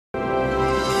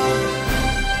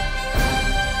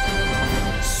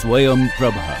Swayam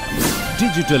Prabha.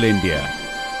 Digital India.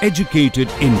 Educated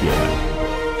India.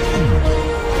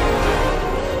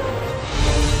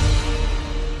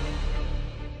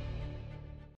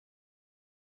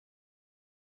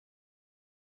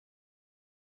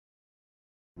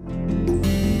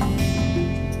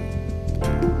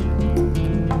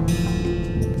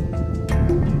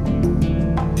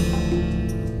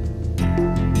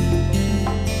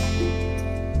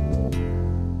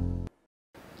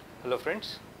 Hello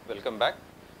friends, welcome back.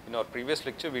 In our previous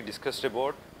lecture we discussed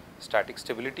about static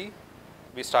stability.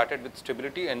 We started with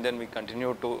stability and then we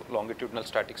continued to longitudinal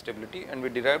static stability, and we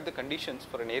derived the conditions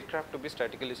for an aircraft to be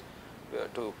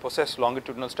to possess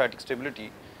longitudinal static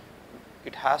stability.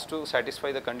 It has to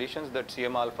satisfy the conditions that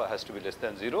Cm alpha has to be less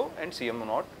than 0 and Cm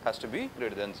naught has to be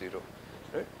greater than 0.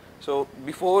 Right? So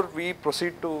before we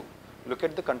proceed to look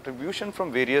at the contribution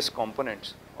from various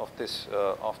components of this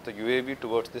of the UAV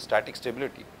towards the static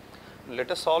stability,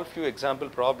 let us solve few example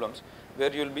problems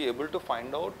where you will be able to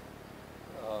find out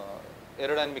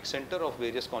aerodynamic center of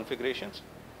various configurations.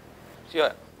 So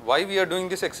yeah, why we are doing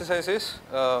this exercise is,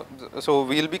 so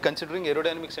we will be considering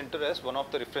aerodynamic center as one of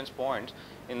the reference points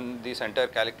in this entire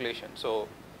calculation. So,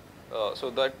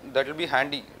 that will be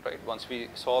handy, right? Once we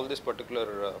solve this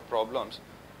particular problems,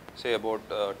 say about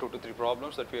 2 to 3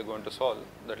 problems that we are going to solve,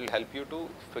 that will help you to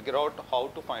figure out how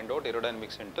to find out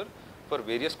aerodynamic center for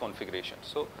various configurations.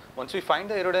 So once we find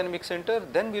the aerodynamic center,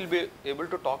 then we will be able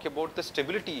to talk about the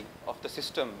stability of the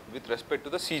system with respect to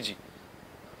the CG,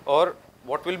 or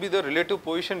what will be the relative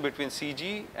position between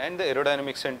CG and the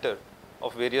aerodynamic center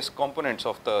of various components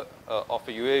of the of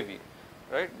a UAV,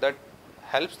 right? That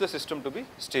helps the system to be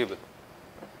stable.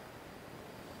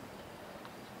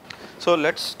 So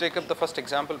let's take up the first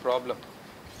example problem.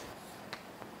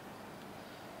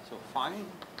 So find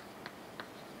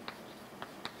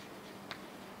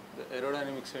the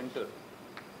aerodynamic center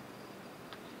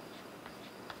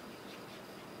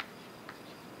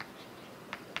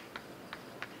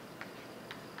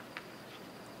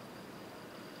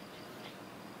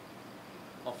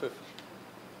of a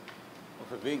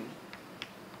wing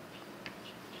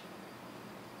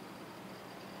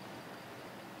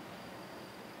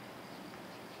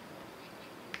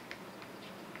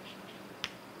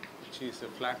which is a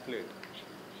flat plate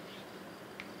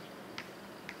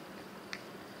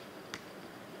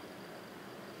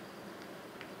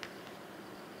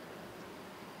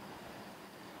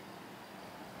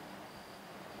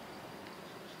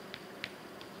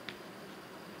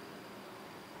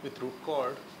with root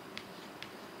chord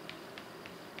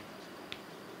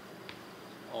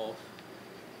of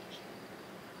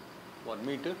 1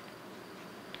 meter,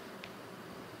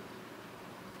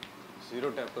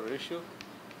 0 taper ratio,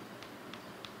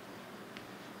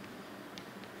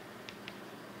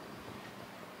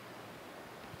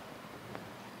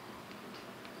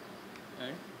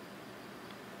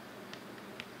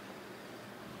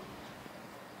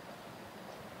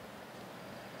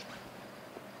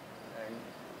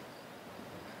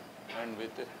 and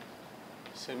with a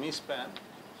semi-span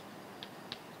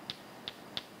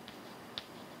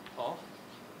of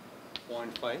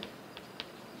 0.5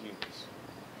 meters.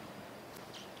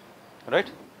 Right?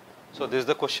 So this is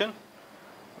the question.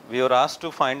 We are asked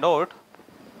to find out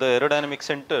the aerodynamic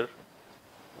center.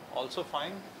 Also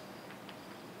find,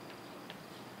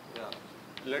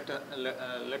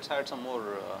 let's add some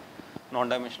more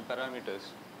non-dimensional parameters.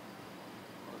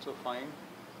 Also find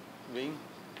wing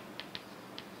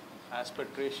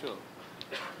aspect ratio,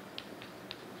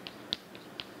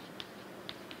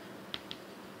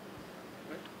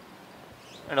 right?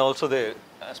 And also the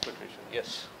aspect ratio.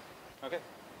 Yes. Okay.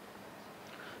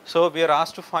 So we are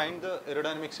asked to find the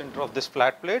aerodynamic center of this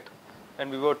flat plate, and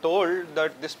we were told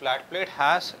that this flat plate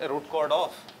has a root chord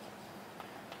of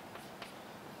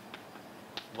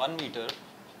 1 meter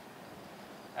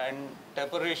and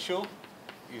taper ratio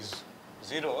is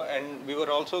 0, and we were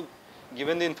also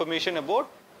given the information about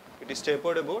it is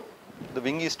tapered about, the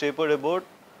wing is tapered about,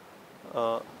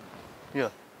 the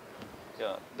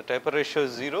taper ratio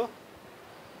is 0.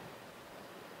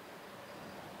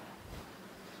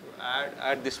 So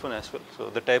add this one as well. So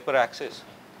the taper axis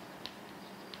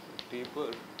is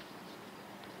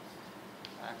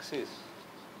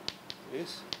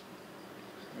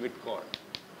mid chord.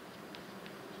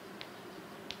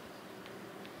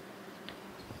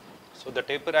 So the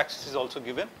taper axis is also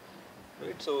given.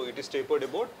 Right, so it is tapered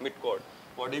about mid chord.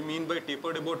 What do you mean by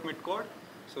tapered about mid chord?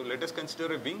 So let us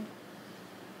consider a wing,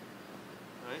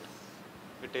 right?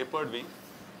 A tapered wing.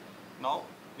 Now,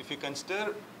 if you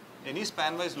consider any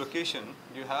span-wise location,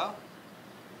 you have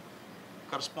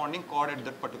corresponding chord at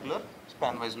that particular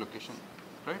span-wise location,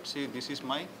 right? See, this is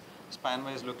my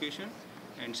span-wise location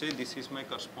and say this is my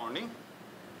corresponding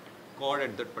chord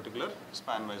at that particular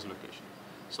span-wise location.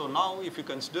 So now if you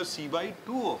consider C by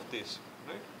 2 of this,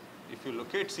 right? If you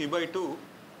locate C by 2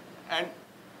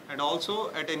 and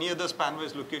also at any other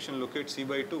span-wise location locate C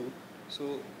by 2,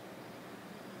 so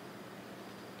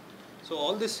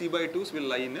all these C by 2s will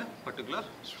lie in a particular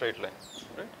straight line,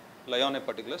 right? Lie on a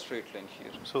particular straight line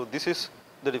here. So this is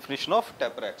the definition of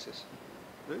taper axis,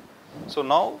 right? So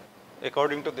now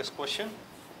according to this question,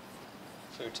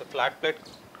 so it's a flat plate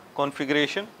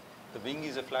configuration, the wing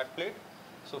is a flat plate.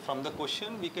 So from the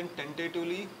question we can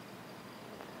tentatively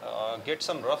get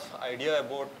some rough idea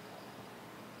about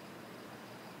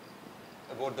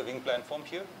the wing planform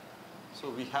here. So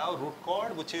we have root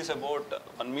chord which is about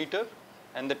 1 meter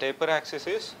and the taper axis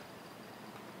is,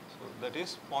 so that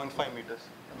is 0.5 meters.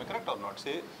 Am I correct or not?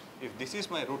 Say if this is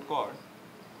my root chord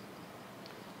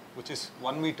which is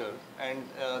 1 meter and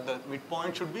the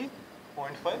midpoint should be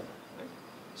 0.5, right?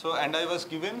 So and I was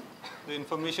given the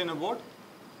information about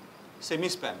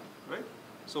semi-span, right?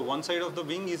 So one side of the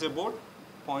wing is about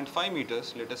 0.5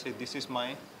 meters. Let us say this is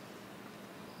my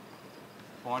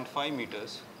 0.5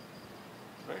 meters,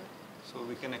 right? So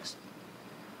we can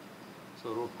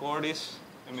so root chord is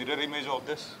a mirror image of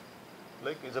this,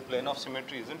 like is a plane of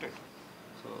symmetry, isn't it?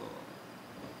 So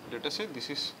let us say this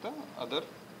is the other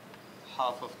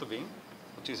half of the wing,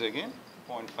 which is again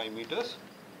 0.5 meters.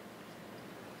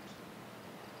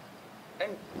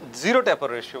 And zero taper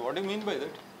ratio, what do you mean by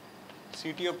that?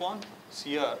 CT upon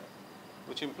CR,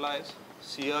 which implies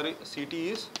CT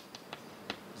is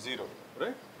 0,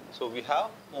 right? So we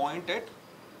have point at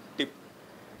tip.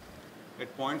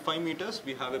 At 0.5 meters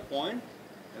we have a point,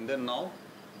 and then now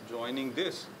joining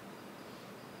this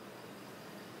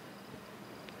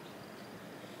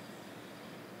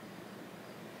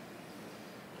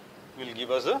will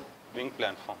give us a wing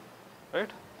planform, right?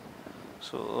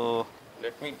 So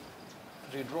let me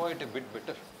redraw it a bit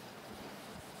better.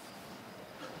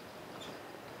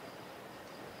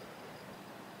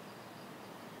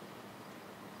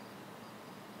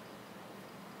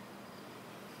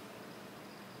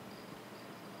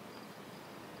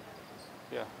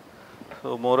 Yeah,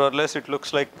 so more or less it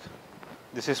looks like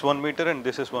this is 1 meter and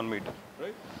this is 1 meter,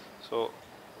 right? So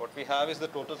what we have is the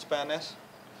total span as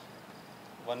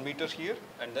 1 meter here,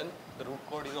 and then the root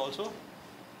chord is also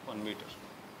 1 meter.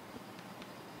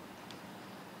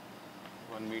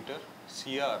 1 meter,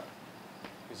 CR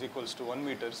is equals to 1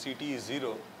 meter, CT is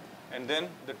 0, and then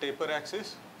the taper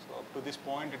axis, so up to this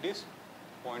point it is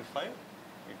 0.5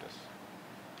 meters.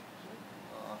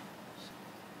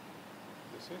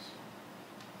 This is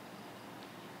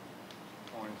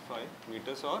 0.5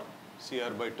 meters or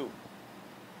CR by 2.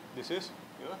 This is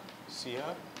your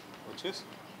CR, which is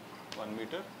 1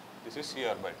 meter. This is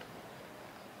CR by 2.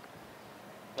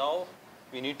 Now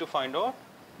we need to find out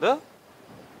the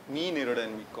mean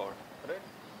aerodynamic chord, right?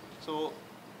 So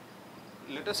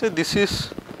let us say this is,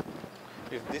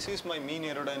 if this is my mean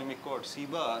aerodynamic chord C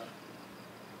bar,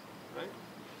 right?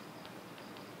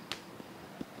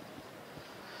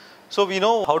 So we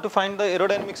know how to find the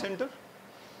aerodynamic center.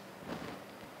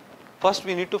 First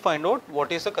we need to find out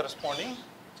what is the corresponding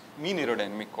mean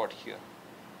aerodynamic chord here,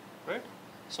 right?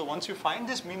 So once you find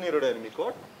this mean aerodynamic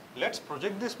chord, let's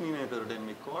project this mean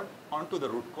aerodynamic chord onto the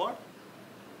root chord.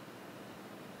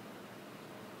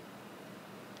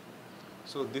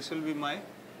 So this will be my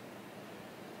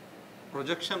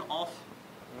projection of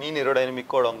mean aerodynamic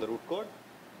chord on the root chord,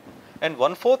 and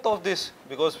 1/4 of this,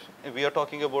 because we are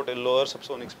talking about a lower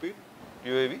subsonic speed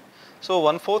UAV, so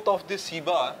 1/4 of this C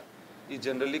bar is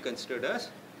generally considered as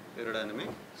aerodynamic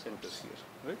centers here,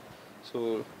 right?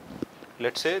 So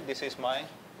let's say this is my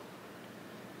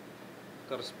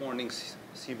corresponding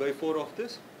C by 4 of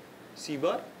this C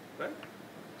bar, right?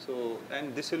 So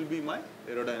and this will be my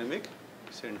aerodynamic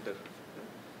center.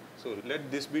 So let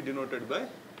this be denoted by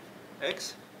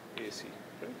XAC,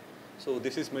 right? So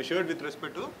this is measured with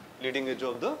respect to leading edge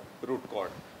of the root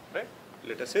chord, right?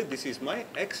 Let us say this is my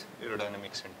X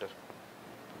aerodynamic center.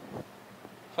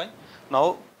 Fine.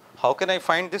 Now how can I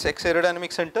find this X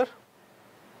aerodynamic center?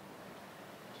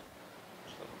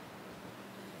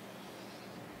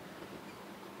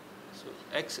 So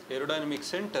X aerodynamic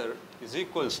center is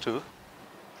equals to,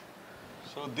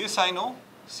 so this I know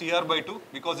CR by 2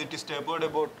 because it is tapered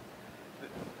about,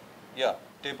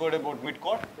 tapered about mid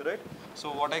chord, right? So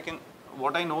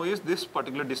what I know is this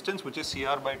particular distance, which is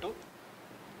CR by 2.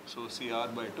 So CR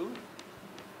by 2.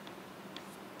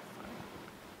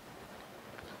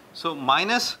 So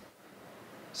minus,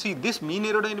 see this mean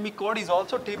aerodynamic chord is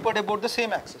also tapered about the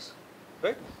same axis,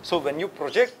 right? So when you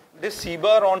project this C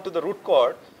bar onto the root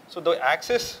chord, So the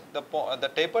axis, the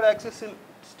tapered axis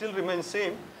still remains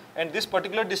same, and this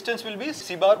particular distance will be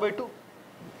c bar by 2,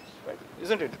 right?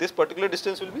 Isn't it? This particular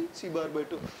distance will be c bar by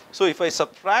 2. So if I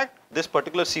subtract this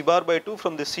particular c bar by 2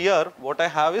 from the CR, what I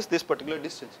have is this particular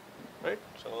distance, right?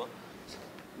 So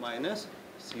minus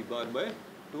c bar by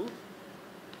 2,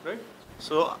 right?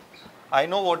 So I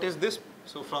know what is this.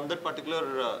 So from that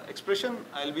particular expression,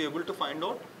 I will be able to find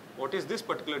out what is this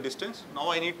particular distance.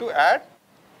 Now I need to add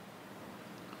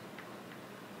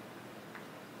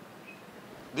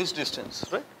this distance,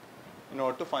 right, in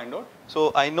order to find out.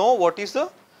 So I know what is the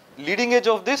leading edge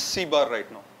of this C bar right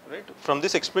now, right. From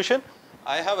this expression,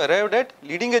 I have arrived at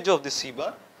leading edge of this C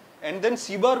bar, and then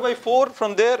C bar by 4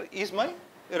 from there is my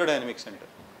aerodynamic center,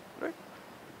 right,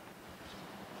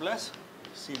 plus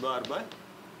C bar by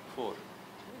 4.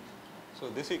 So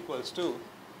this equals to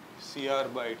CR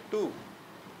by 2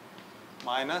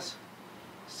 minus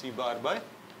C bar by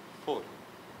 4. Am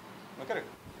I correct?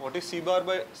 What is CR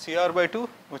by 2?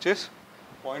 Which is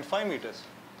 0.5 meters,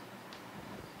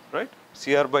 right?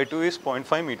 CR by 2 is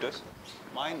 0.5 meters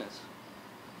minus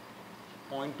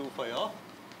 0.25 of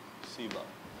C bar.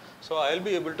 So I will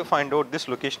be able to find out this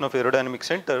location of aerodynamic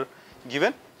center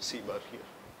given C bar here.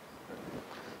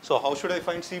 So how should I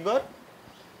find C bar?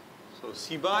 So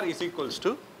C bar is equals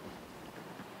to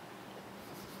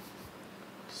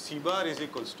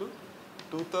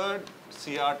 2/3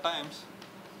 CR times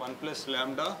 1 plus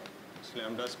lambda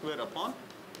square upon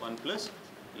 1 plus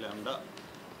lambda,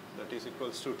 that is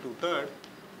equals to 2/3.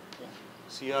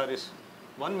 CR is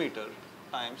 1 meter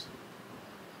times,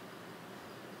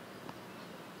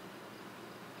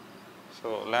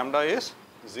 so lambda is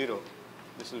 0.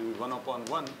 This will be 1 upon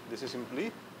 1. This is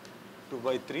simply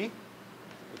 2/3,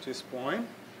 which is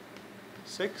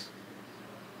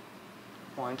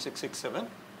 0.667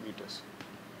 meters,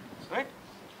 right?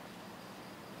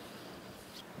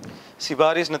 C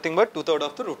bar is nothing but 2/3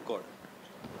 of the root chord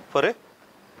for a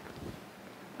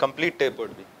complete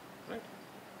tapered beam, right?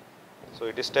 So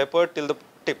it is tapered till the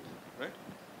tip, right?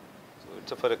 So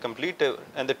it's for a complete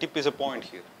and the tip is a point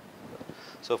here.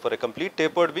 So for a complete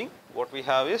tapered beam, what we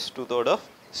have is 2/3 of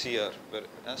CR,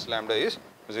 whereas lambda is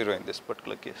 0 in this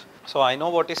particular case. So I know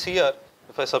what is CR.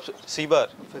 If I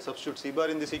substitute C bar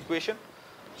in this equation,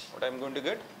 what I am going to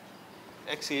get,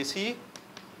 XAC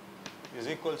is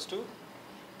equals to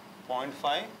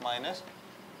 0.5 minus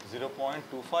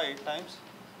 0.25 times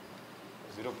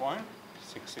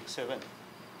 0.667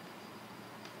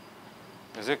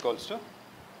 is equals to,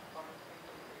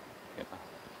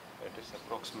 it is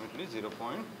approximately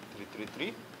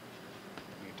 0.333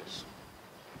 meters,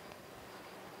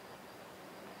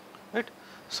 right.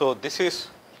 So this is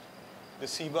the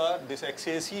C bar, this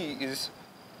XAC is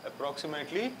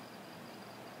approximately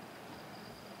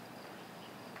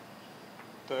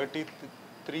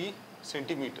 33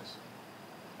 centimeters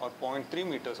or 0.3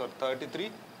 meters or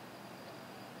 33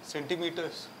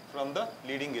 centimeters from the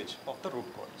leading edge of the root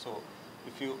chord. So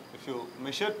if you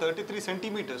measure 33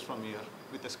 centimeters from here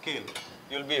with a scale,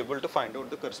 you will be able to find out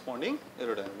the corresponding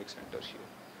aerodynamic center here,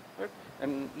 right.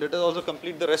 And let us also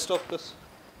complete the rest of this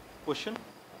question.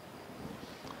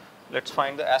 Let's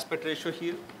find the aspect ratio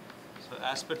here. So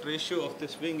aspect ratio of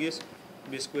this wing is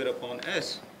B square upon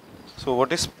S. So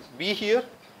what is B here?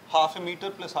 Half a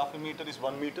meter plus half a meter is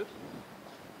 1 meter.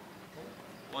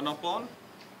 1 upon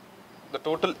the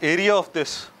total area of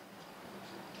this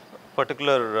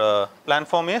particular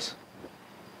planform is,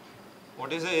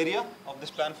 what is the area of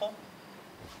this planform?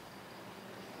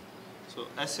 So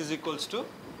S is equals to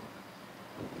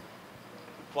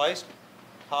twice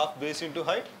half base into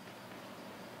height,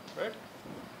 right?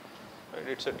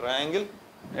 It's a triangle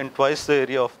and twice the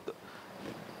area of the,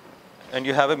 and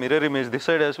you have a mirror image this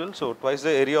side as well, so twice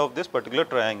the area of this particular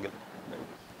triangle. Right?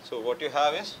 So what you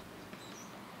have is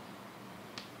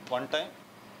 1 time.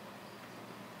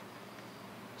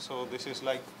 So this is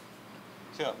like,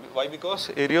 why? Because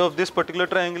area of this particular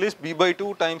triangle is B by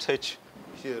 2 times H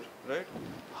here, right?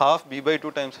 Half B by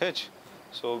 2 times H.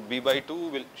 So B by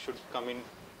 2 should come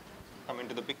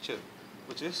into the picture,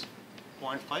 which is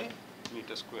 0.5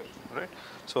 meter square, right?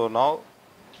 So now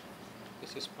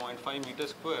this is 0.5 meter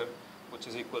square, which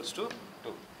is equals to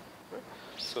 2, right?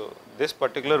 So this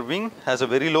particular wing has a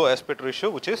very low aspect ratio,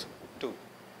 which is 2,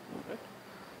 right?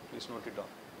 Please note it down.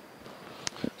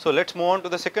 So let's move on to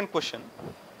the second question.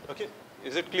 Okay,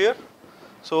 is it clear?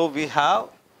 So we have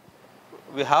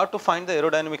to find the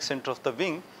aerodynamic center of the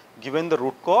wing given the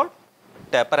root chord,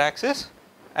 taper axis,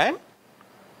 and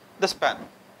the span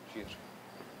here.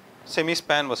 Semi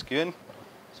span was given,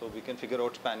 so we can figure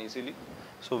out span easily.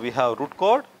 So we have root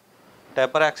chord,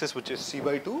 taper axis which is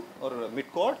C/2 or mid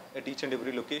chord at each and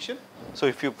every location. So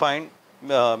if you find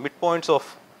midpoints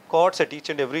of chords at each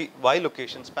and every Y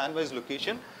location, span wise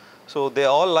location, so they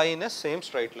all lie in a same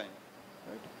straight line,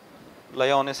 right?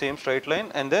 Lie on a same straight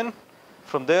line, and then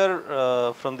from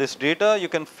there, from this data you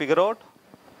can figure out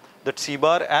that C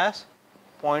bar as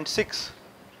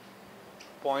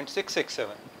 0.667,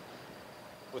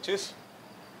 which is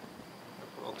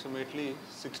approximately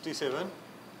 67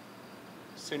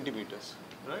 centimeters,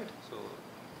 right? So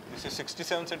this is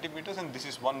 67 centimeters and this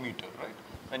is 1 meter, right?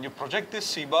 When you project this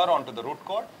C bar onto the root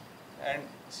chord, and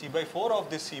C/4 of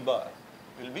this C bar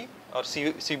will be, or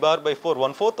C bar by 4,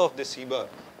 1/4 of this C bar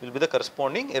will be the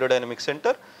corresponding aerodynamic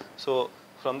center. So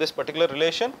from this particular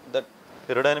relation, that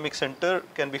aerodynamic center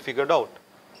can be figured out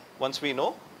once we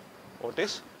know what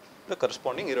is the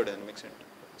corresponding aerodynamic center.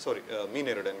 Sorry, mean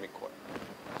aerodynamic chord.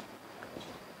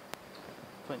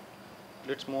 Fine.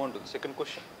 Let's move on to the second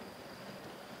question.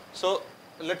 So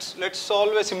let's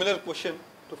solve a similar question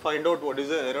to find out what is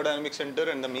the aerodynamic center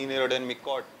and the mean aerodynamic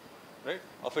chord, right,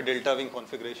 of a delta wing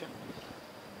configuration.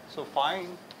 So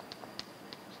find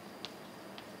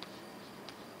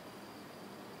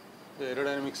the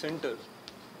aerodynamic center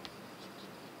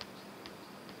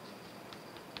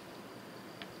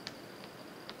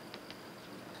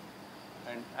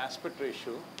and aspect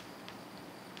ratio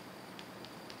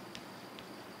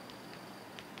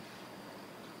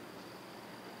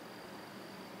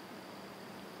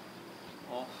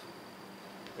of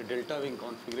a delta wing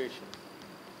configuration.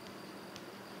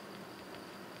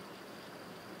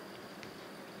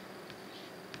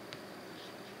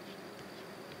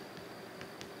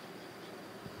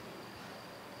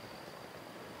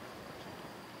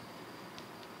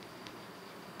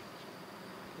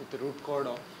 With the root chord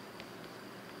of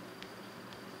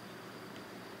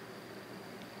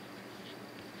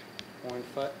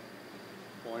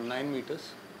 0.9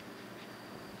 meters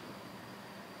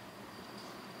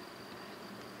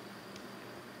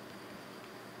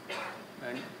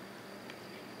and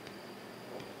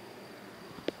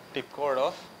tip chord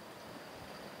of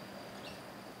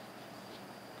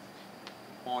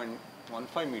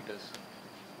 0.15 meters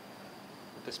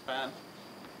with a span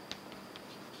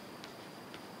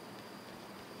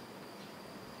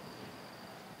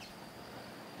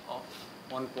of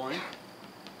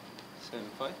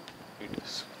 1.75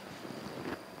 meters.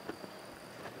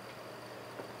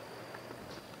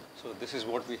 So this is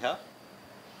what we have.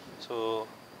 So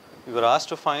we were asked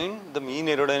to find the mean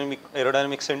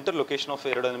aerodynamic center, location of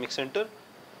aerodynamic center,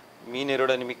 mean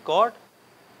aerodynamic chord.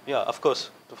 Yeah, of course,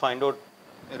 to find out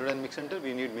aerodynamic center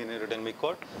we need mean aerodynamic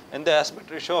chord, and the aspect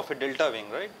ratio of a delta wing,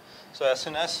 right? So as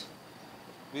soon as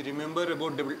we remember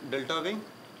about delta wing,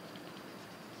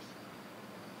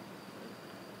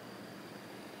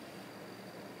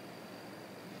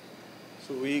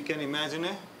 so we can imagine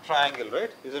a triangle,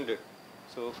 right? Isn't it?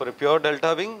 So for a pure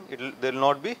delta wing, there will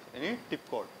not be any tip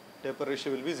chord. Taper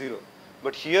ratio will be 0.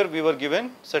 But here we were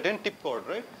given certain tip chord,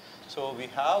 right? So we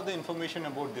have the information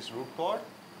about this root chord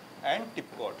and tip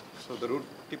chord. So the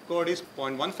tip chord is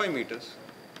 0.15 meters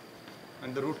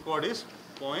and the root chord is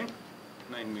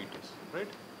 0.9 meters, right?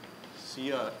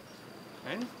 CR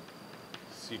and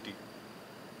CT.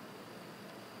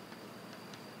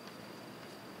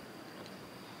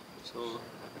 So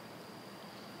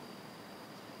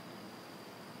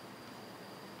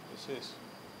this is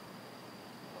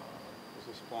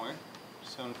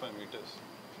 0.75 meters,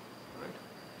 right?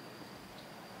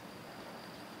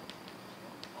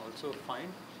 Also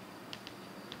find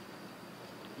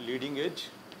leading edge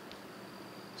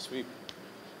sweep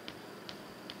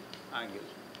angle.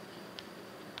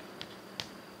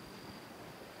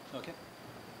 Okay.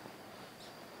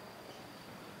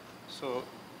 So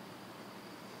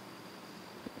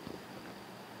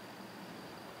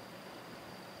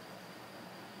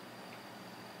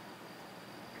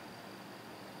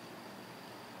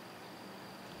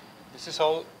this is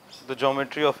how the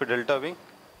geometry of a delta wing.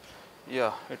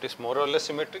 Yeah, it is more or less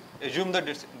symmetric. Assume that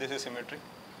this is symmetric,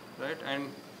 right? And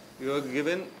you are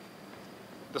given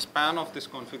the span of this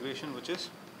configuration, which is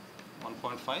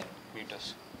 1.5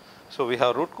 meters. So we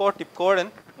have root chord, tip chord,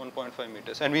 and 1.5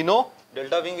 meters. And we know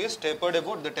delta wing is tapered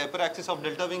about, the taper axis of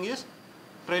delta wing is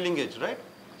trailing edge, right?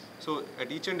 So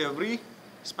at each and every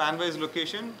span-wise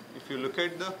location, if you look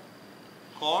at the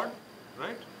chord,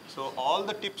 right? So all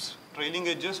the tips, trailing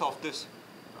edges of this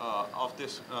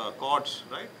chords,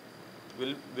 right,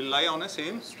 will lie on a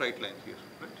same straight line here,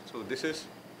 right? So this is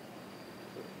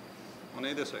on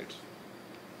either sides,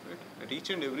 right? At each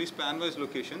and every span-wise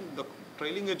location, the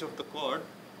trailing edge of the chord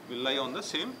will lie on the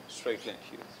same straight line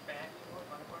here. Span over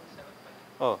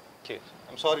 1.75. Oh, okay.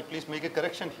 I'm sorry. Please make a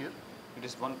correction here. it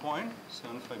is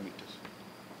 1.75 meters.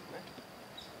 Right?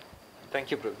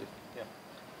 Thank you, Prabhu. Yeah.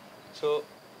 So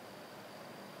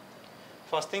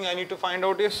first thing I need to find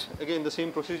out is again the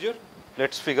same procedure.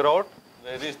 Let's figure out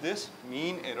where is this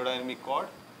mean aerodynamic chord,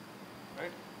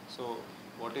 right? So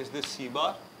what is this C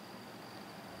bar?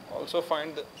 Also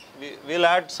find the, we'll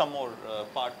add some more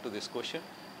part to this question.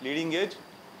 Leading edge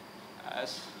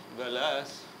as well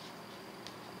as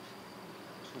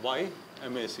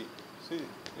YMAC. See,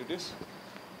 it is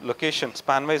location,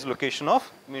 span-wise location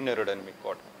of mean aerodynamic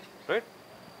chord, right?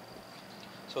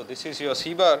 So this is your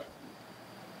C bar,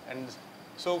 and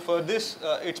so for this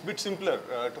it's a bit simpler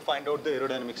to find out the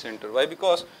aerodynamic center. Why?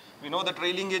 Because we know the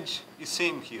trailing edge is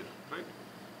same here, right?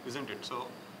 Isn't it? So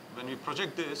when we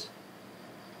project this,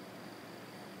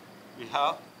 we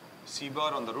have C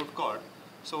bar on the root chord.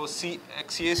 So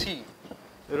XAC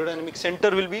aerodynamic center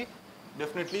will be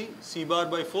definitely C bar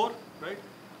by 4, right?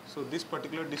 So this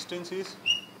particular distance is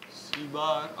C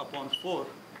bar upon 4,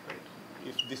 right?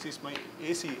 If this is my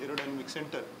AC aerodynamic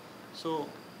center, so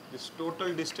this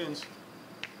total distance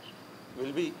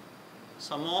will be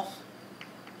sum of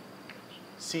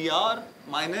CR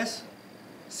minus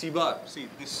C bar. See,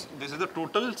 this is the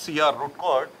total CR root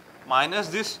chord minus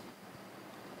this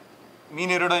mean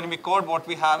aerodynamic chord. What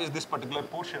we have is this particular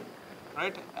portion,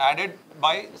 right? Added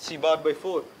by C bar by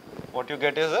 4. What you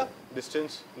get is a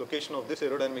distance location of this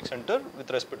aerodynamic center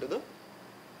with respect to the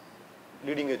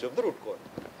leading edge of the root chord.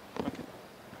 Okay.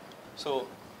 So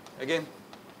again,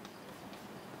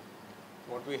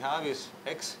 what we have is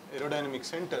X aerodynamic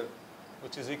center,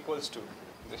 which is equals to,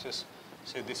 this is,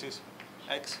 say this is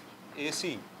X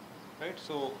AC, right?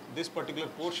 So this particular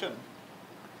portion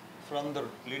from the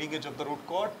leading edge of the root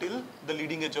chord till the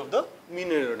leading edge of the mean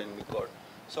aerodynamic chord.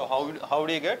 So how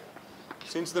do you get?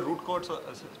 Since the root chords,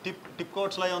 tip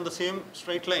chords lie on the same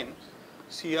straight line,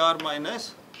 CR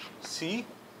minus C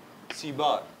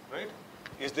bar, right,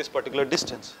 is this particular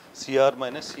distance, CR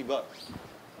minus C bar,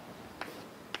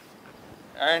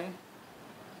 and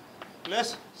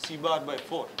plus C bar by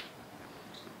 4.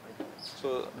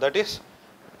 So that is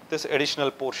this additional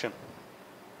portion,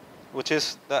 which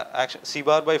is the action. C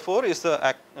bar by 4 is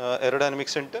the aerodynamic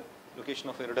center, location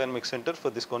of aerodynamic center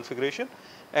for this configuration,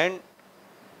 and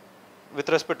with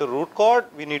respect to root chord,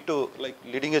 we need to, like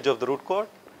leading edge of the root chord,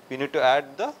 we need to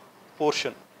add the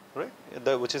portion, right,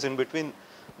 which is in between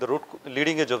the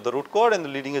leading edge of the root chord and the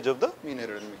leading edge of the mean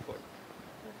aerodynamic chord.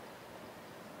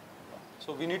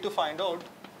 So we need to find out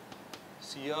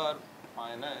CR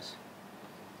minus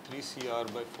 3CR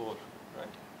by 4,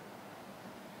 right?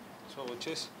 So which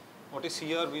is, what is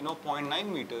CR? We know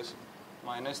 0.9 meters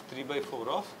minus 3 by 4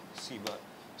 of C bar.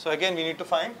 So again we need to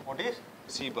find what is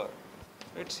C bar.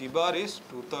 Right? C bar is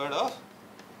 2/3 of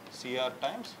CR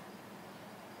times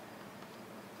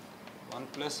 1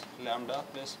 plus lambda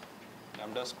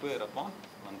square upon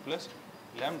 1 plus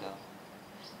lambda.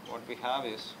 What we have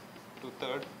is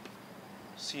 2/3,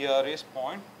 CR is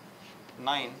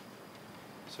 0.9.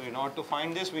 So in order to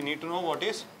find this, we need to know what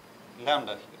is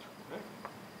lambda here, right?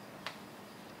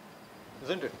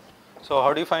 Isn't it? So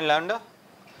how do you find lambda?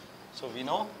 So we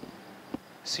know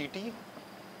CT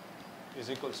is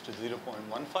equals to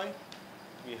 0.15.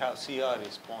 We have CR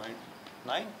is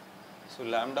 0.9. So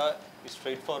lambda is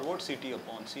straightforward CT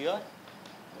upon CR,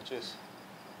 which is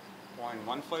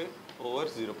 0.15 over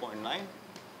 0.9,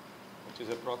 which is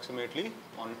approximately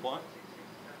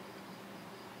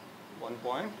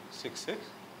 1.66.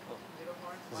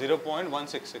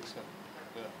 0.166.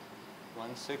 Yeah.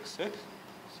 166.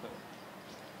 So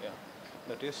yeah,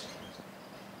 that is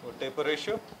for taper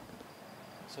ratio.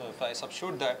 So if I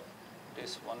substitute that, it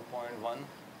is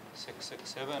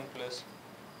 1.1667 plus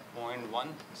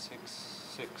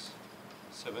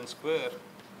 0.1667 square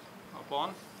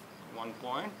upon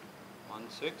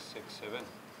 1.1667.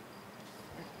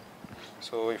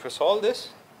 So if you solve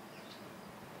this,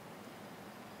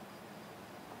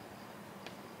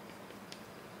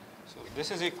 so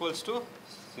this is equals to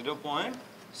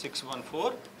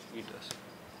 0.614 meters.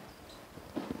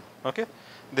 Okay,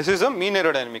 this is a mean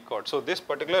aerodynamic chord. So this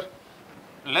particular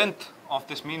length of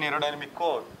this mean aerodynamic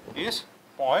chord is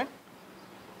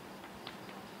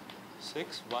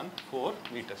 0.614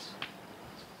 meters.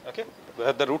 Okay,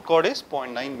 where the root chord is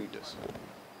 0.9 meters.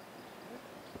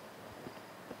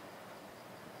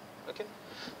 Okay,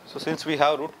 so since we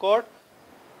have root chord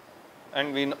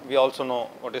and we also know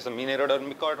what is the mean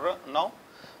aerodynamic chord now,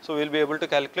 so we will be able to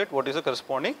calculate what is the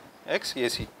corresponding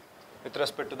XAC with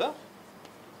respect to the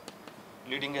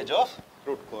leading edge of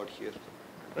root chord here,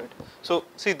 right? So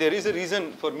see, there is a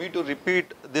reason for me to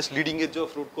repeat this leading edge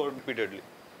of root chord repeatedly,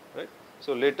 right?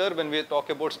 So later when we talk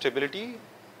about stability,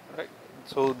 right,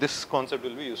 So this concept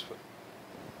will be useful.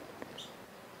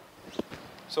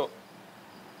 So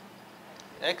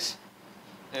x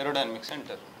aerodynamic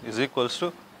center is equals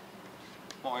to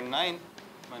 0.9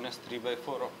 minus 3 by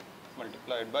 4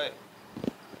 multiplied by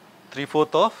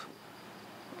 3/4 of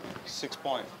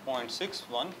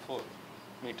 0.614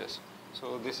 meters.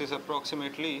 So this is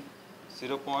approximately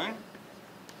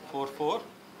 0.44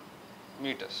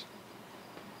 meters,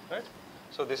 right?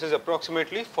 So this is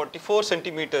approximately 44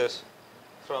 centimeters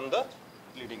from the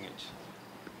leading edge.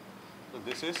 So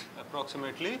this is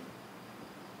approximately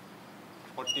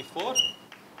 44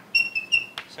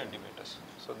 centimeters.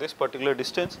 So this particular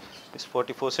distance is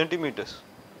 44 centimeters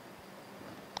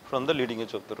from the leading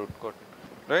edge of the root cord,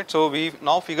 right? So we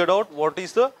now figured out what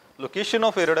is the location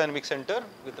of aerodynamic center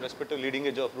with respect to leading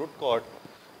edge of root cord.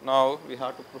 Now we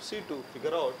have to proceed to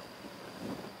figure out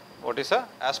what is the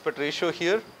aspect ratio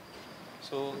here.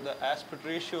 So the aspect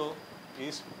ratio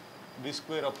is B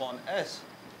square upon S.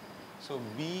 So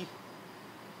B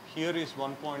here is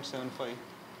 1.75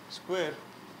 square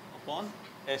upon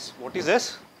S. What is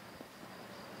S?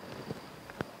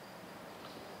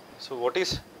 So what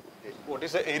is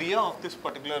the area of this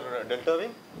particular delta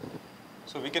wing?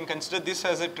 So we can consider this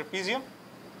as a trapezium,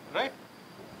 right?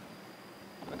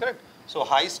 Correct. So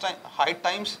height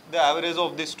times the average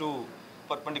of these two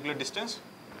perpendicular distance,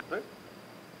 right?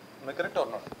 Am I correct or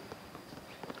not?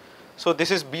 So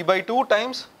this is B by 2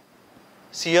 times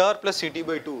CR plus CT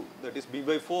by 2, that is B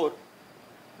by 4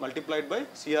 multiplied by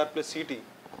CR plus CT.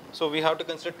 So we have to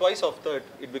consider twice of that,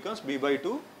 it becomes B by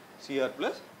 2 CR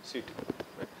plus CT.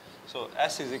 Right? So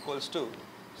S is equals to,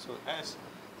 so S,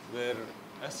 where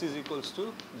S is equals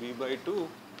to B by 2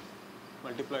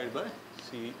 multiplied by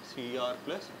CR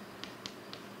plus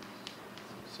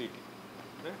CT.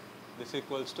 Right? This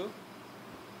equals to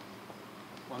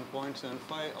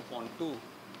 1.75 upon 2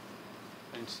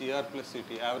 and CR plus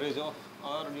CT, average of,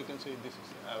 or you can say this is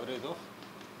the average of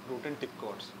root and tip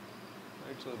chords.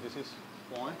 Right? So this is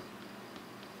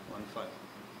 0.15.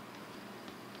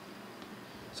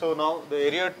 So now the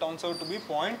area turns out to be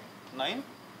 0.9,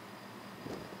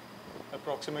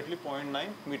 approximately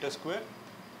 0.9 meter square,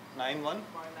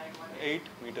 918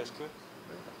 meter square.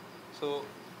 So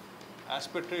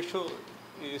aspect ratio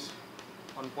is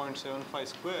 1.75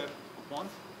 square upon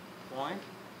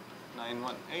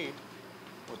 0.918,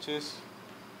 which is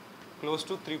close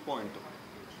to 3.2.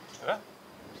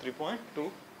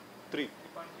 3.23.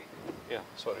 Yeah,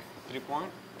 sorry,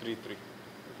 3.33. Okay.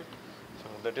 So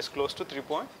that is close to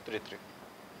 3.33.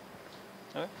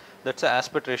 Okay. That's the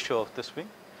aspect ratio of this wing.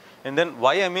 And then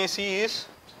YMAC is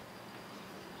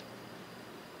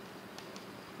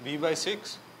B by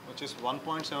 6, which is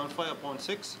 1.75 upon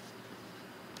 6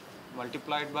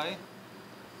 multiplied by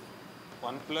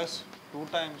 1 plus 2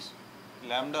 times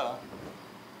lambda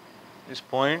is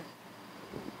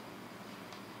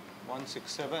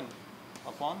 0.167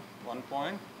 upon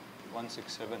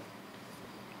 1.167.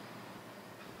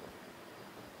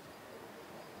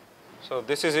 So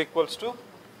this is equals to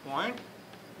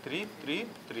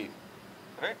 0.333,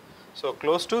 right? So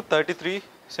close to 33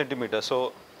 centimeters.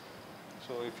 So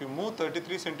if you move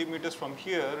 33 centimeters from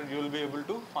here, you will be able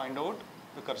to find out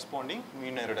the corresponding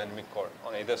mean aerodynamic chord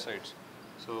on either sides.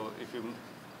 So if you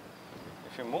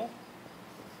move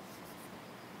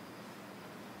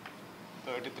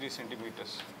 33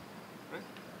 centimeters, right?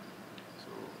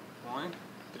 So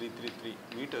 0.333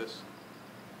 meters,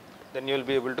 then you will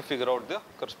be able to figure out the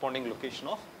corresponding location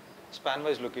of,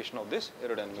 span-wise location of this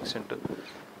aerodynamic center.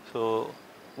 So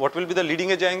what will be the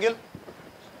leading edge angle?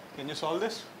 Can you solve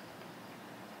this?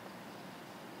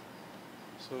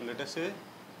 So let us say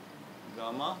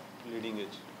gamma leading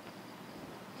edge.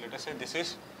 Let us say this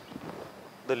is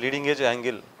the leading edge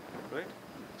angle, right?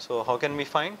 So how can we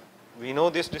find? We know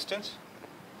this distance,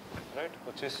 right,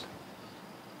 which is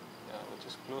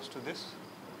close to this.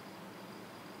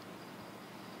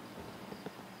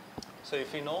 So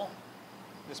if we know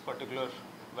this particular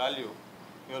value,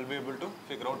 you will be able to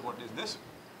figure out what is this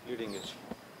leading edge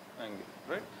angle,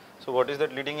 right? So what is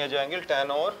that leading edge angle?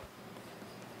 Tan over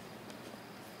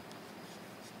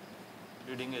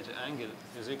leading edge angle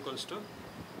is equals to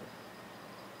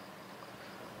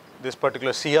this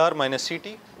particular CR minus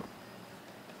CT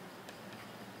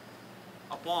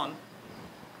upon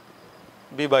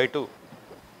B by 2.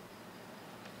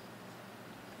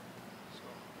 So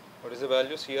what is the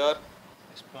value? CR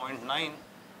is 0.9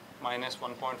 minus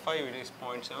 1.5, it is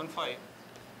 0.75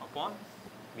 upon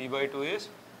B by 2 is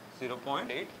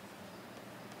 0.875.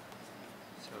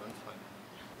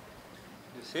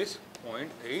 This is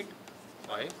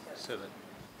 0.857.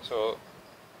 So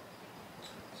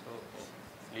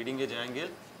leading edge angle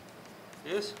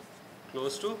is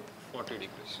close to 40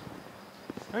 degrees,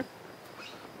 right?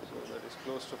 So that is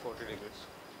close to 40 degrees.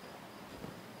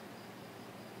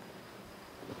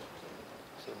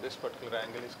 So this particular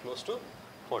angle is close to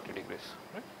 40 degrees,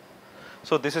 right?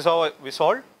 So this is how we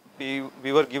solved.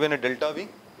 We were given a delta V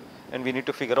and we need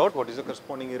to figure out what is the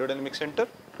corresponding aerodynamic center.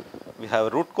 We have a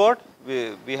root chord,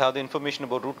 we have the information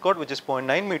about root chord, which is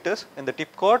 0.9 meters, and the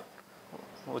tip chord,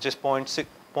 which is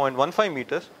 0.15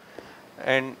 meters,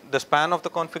 and the span of the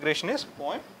configuration is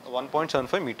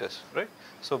 1.75 meters, right?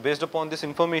 So based upon this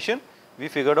information, we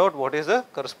figured out what is the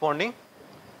corresponding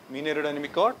mean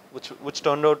aerodynamic chord, which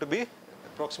turned out to be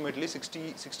approximately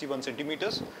 61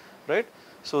 centimeters, right?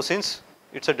 So since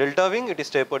it's a delta wing, it is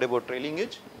tapered about trailing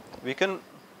edge, we can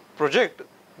project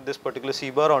this particular C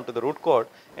bar onto the root chord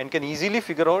and can easily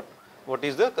figure out what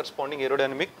is the corresponding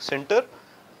aerodynamic center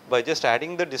by just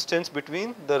adding the distance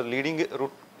between the leading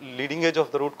edge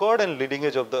of the root chord and leading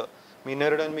edge of the mean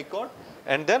aerodynamic chord,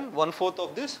 and then 1/4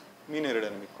 of this mean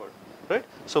aerodynamic chord, right?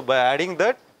 So by adding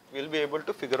that, we will be able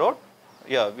to figure out,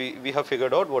 we have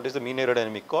figured out what is the mean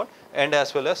aerodynamic chord and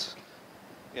as well as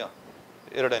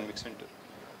aerodynamic center.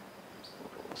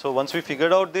 So once we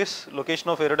figured out this location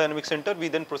of aerodynamic center, we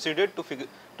then proceeded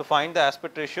to find the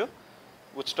aspect ratio,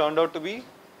 which turned out to be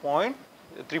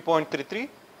 3.33,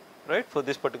 right, for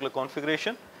this particular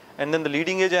configuration, and then the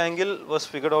leading edge angle was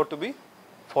figured out to be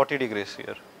 40 degrees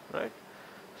here, right?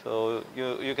 So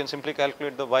you can simply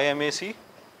calculate the YMAC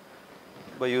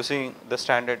by using the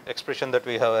standard expression that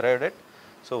we have arrived at,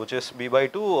 so which is b by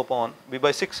 2 upon b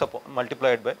by 6 upon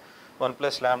multiplied by 1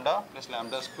 plus lambda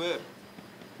square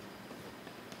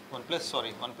 1 plus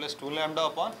 2 lambda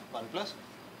upon 1 plus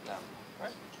lambda,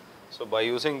 right? So by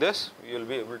using this, you will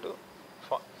be able to,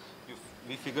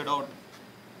 we figured out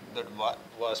that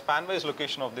span wise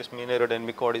location of this mean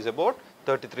aerodynamic chord is about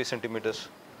 33 centimeters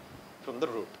from the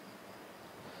root,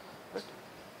 right?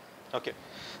 Okay,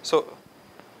 so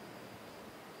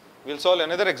we will solve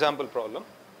another example problem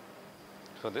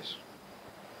for this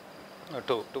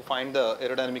to find the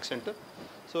aerodynamic center.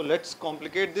 So let's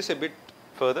complicate this a bit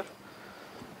further.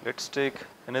 Let's take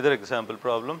another example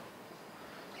problem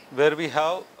where we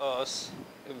have a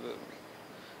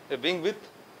wing with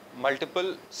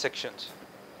multiple sections,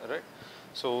 right?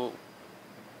 So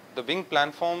the wing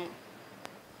planform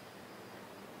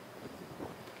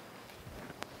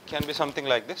can be something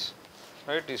like this,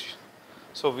 right?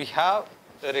 So we have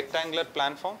a rectangular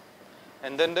planform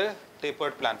and then the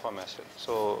tapered planform as well.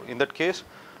 So in that case,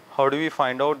 how do we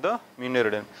find out the mean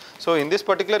aerodynamic? So in this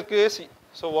particular case,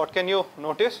 so what can you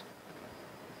notice?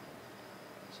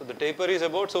 So the taper is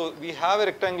about, so we have a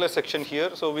rectangular section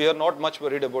here, so we are not much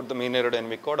worried about the mean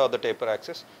aerodynamic chord or the taper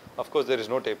axis. Of course, there is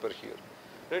no taper here,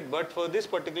 right? But for this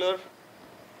particular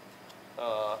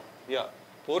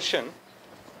portion,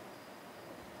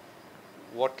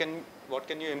 what can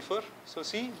you infer? So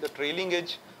see, the trailing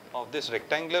edge of this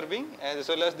rectangular wing as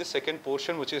well as the second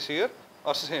portion which is here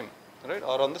are same, right,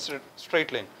 or on the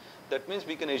straight line. That means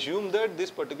we can assume that this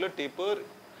particular taper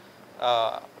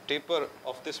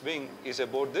of this wing is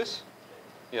about this,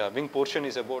 wing portion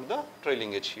is about the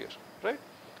trailing edge here, right?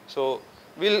 So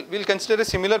we'll consider a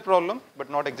similar problem, but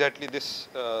not exactly this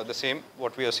the same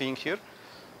what we are seeing here.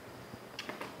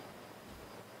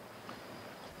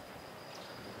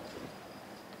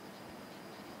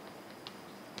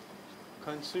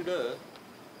 Consider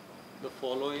the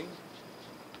following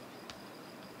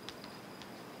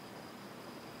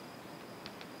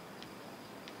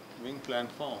wing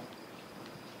planform,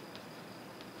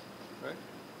 right,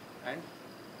 and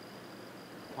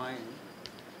find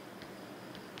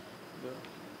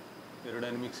the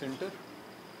aerodynamic center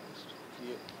just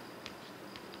here.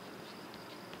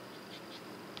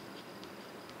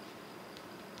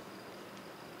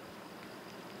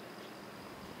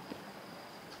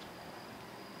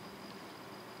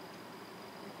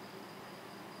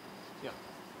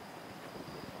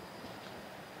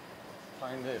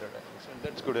 Find the aerodynamics, and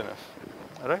that's good enough.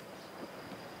 All right.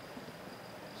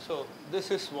 So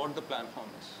this is what the planform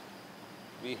is.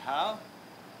 We have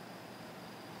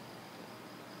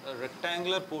a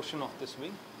rectangular portion of this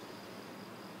wing,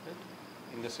 right,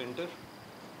 in the center.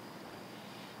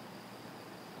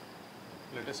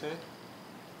 Let us say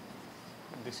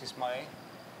this is my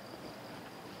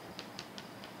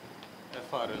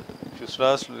FRL,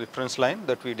 Fuselage reference line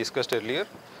that we discussed earlier.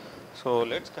 So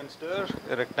let's consider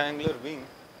a rectangular wing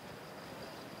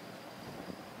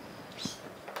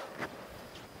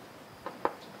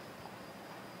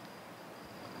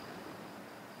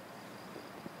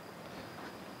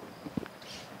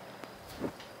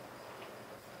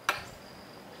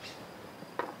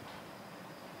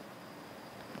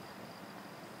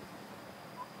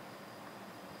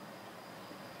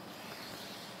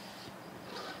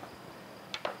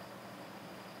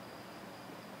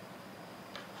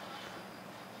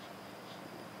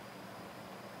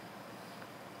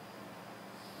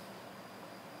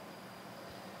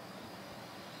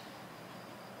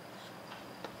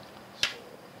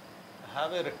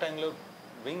have a rectangular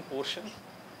wing portion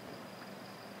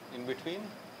in between,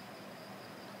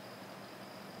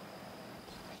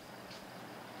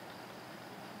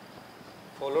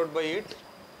 followed by it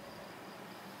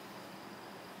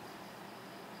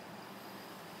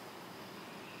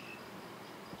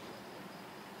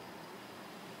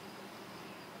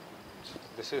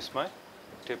this is my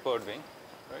tapered wing,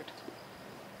 right?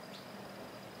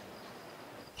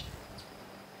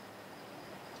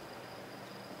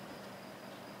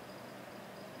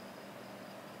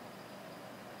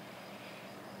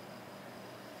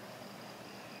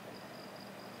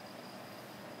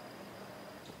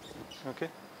 Okay,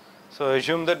 so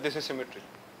assume that this is symmetry.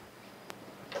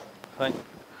 Fine.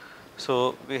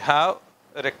 So we have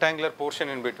a rectangular portion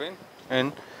in between,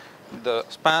 and the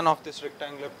span of this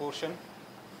rectangular portion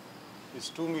is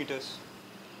 2 meters.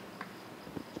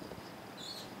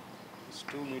 Is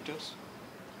 2 meters,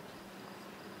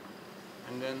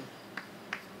 and then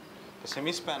the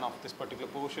semi-span of this particular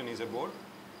portion is about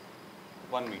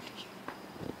 1 meter.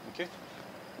 Okay.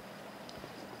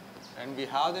 And we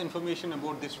have the information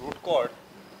about this root chord.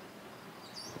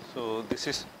 So this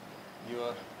is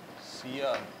your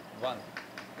CR1,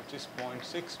 which is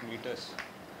 0.6 meters.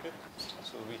 Okay.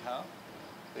 So we have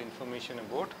the information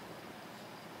about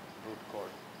root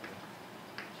chord.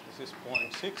 This is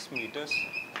 0.6 meters,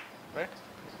 right?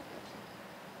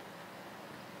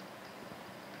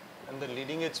 And the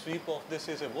leading edge sweep of this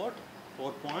is about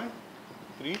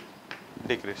 4.3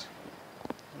 degrees,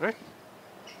 right?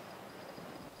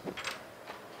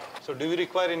 So do we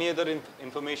require any other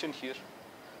information here?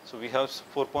 So we have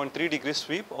 4.3 degrees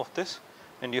sweep of this,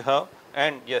 and you have,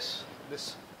 and yes,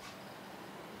 this.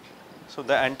 So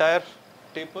the entire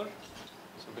taper,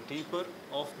 so the taper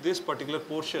of this particular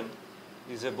portion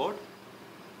is about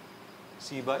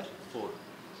C by 4.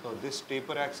 So this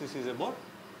taper axis is about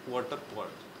quarter chord.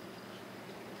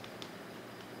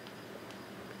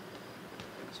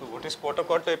 So what is quarter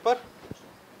chord taper?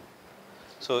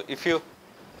 So if you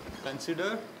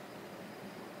consider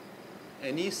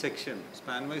any section,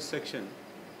 span-wise section,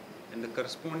 and the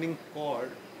corresponding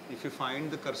chord, if you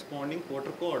find the corresponding quarter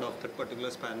chord of that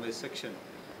particular span-wise section,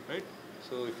 right?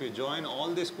 So if you join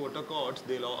all these quarter chords,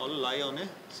 they'll all lie on a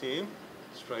same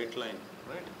straight line,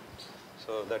 right?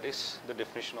 So that is the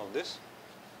definition of this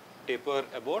taper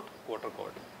about quarter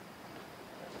chord.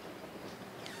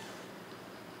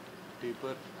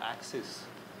 Taper axis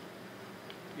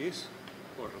is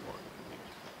quarter chord.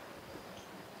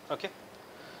 Okay.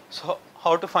 So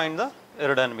how to find the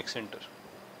aerodynamic center?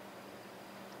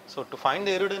 So to find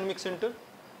the aerodynamic center,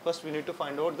 first we need to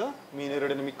find out the mean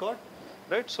aerodynamic chord,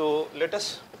 right? So let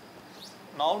us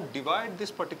now divide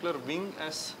this particular wing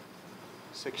as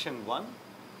section 1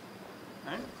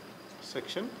 and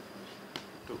section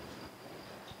 2.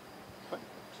 Fine.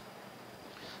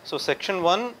 So section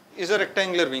 1 is a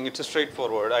rectangular wing, it's a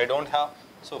straightforward. I don't have,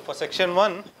 so for section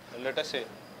 1, let us say,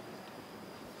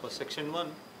 for section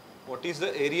 1, what is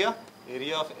the area?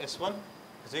 Area of S1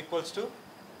 is equals to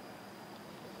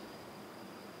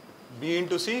B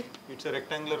into C, it's a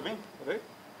rectangular wing, right?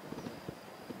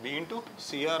 B into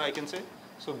CR I can say.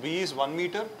 So B is 1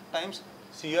 meter times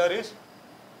CR is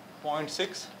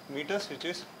 0.6 meters, which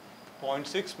is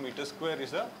 0.6 meters square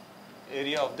is the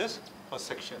area of this first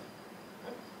section.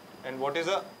 Right? And what is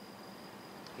the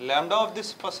lambda of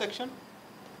this first section?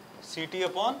 CT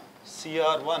upon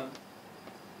CR1,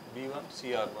 B1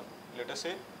 CR1. Let us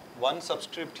say 1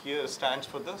 subscript here stands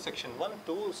for the section 1,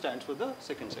 2 stands for the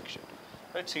second section.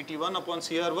 Right, CT1 upon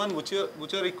CR1,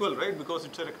 which are equal, right? Because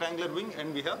it's a rectangular wing,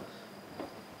 and we have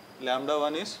lambda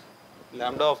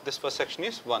of this first section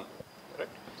is 1, right?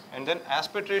 And then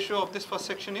aspect ratio of this first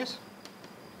section is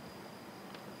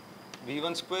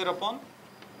B1 square upon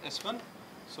S1.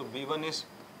 So B1 is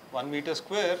 1 meter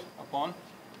square upon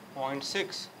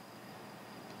 0.6,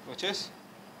 which is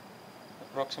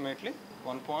approximately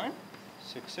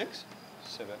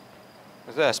 1.667.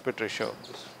 Is the aspect ratio of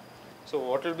this. So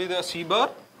what will be the C bar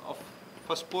of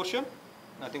first portion?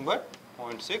 Nothing but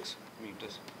 0.6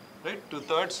 meters, right?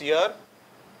 2/3 CR,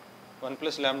 1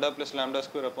 plus lambda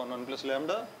square upon 1 plus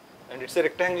lambda, and it's a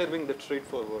rectangular wing, that's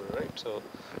straightforward, right? So,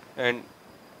 and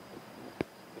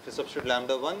if you substitute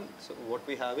lambda 1, so what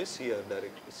we have is CR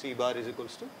directly. C bar is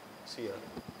equals to CR,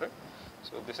 right?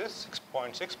 So this is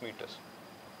 6.6 meters.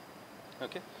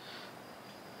 Okay.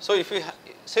 So if we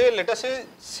say, let us say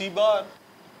C bar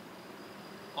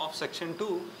of section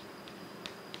 2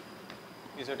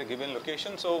 is at a given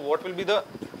location. So what will be the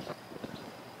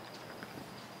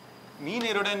mean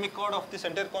aerodynamic chord of this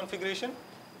entire configuration?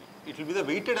 It will be the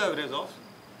weighted average of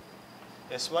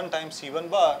S1 times C1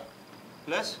 bar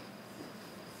plus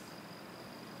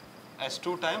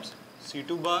S2 times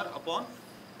C2 bar upon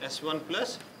S1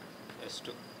 plus S2.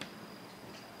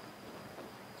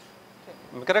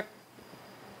 Am I correct?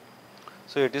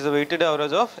 So it is the weighted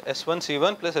average of S1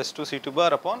 C1 plus S2 C2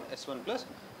 bar upon S1 plus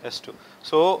S2.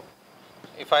 So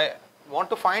if I want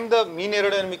to find the mean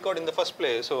aerodynamic chord in the first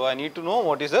place, so I need to know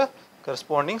what is the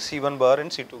corresponding C1 bar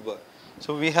and C2 bar.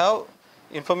 So we have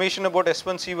information about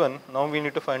S1 C1. Now we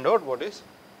need to find out what is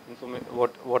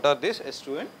what are these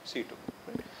S2 and C2.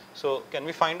 Right? So can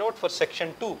we find out for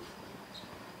section 2?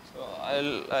 So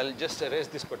I'll just erase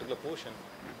this particular portion.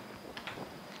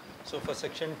 So for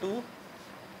section 2,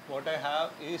 what I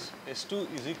have is S2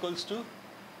 is equals to,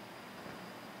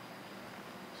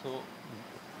 so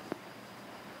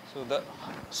the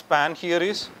span here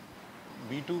is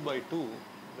B2 by 2,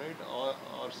 right,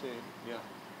 or say, yeah,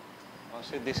 or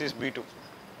say this is B2.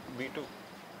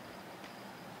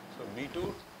 So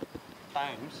B2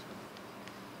 times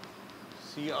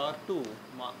CR2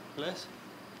 plus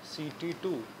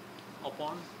CT2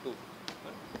 upon 2.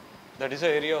 Right? That is the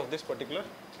area of this particular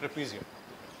trapezium.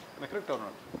 Am I correct or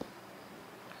not?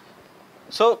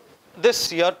 So this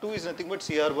CR2 is nothing but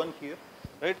CR1 here,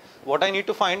 right? What I need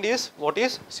to find is what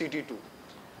is CT2.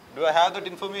 Do I have that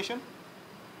information?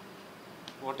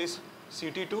 What is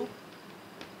CT2?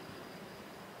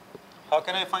 How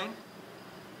can I find?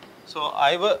 So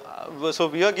so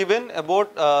we are given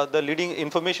about the leading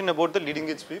information about the leading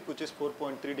edge sweep, which is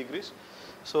 4.3 degrees.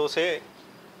 So say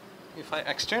if I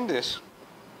extend this,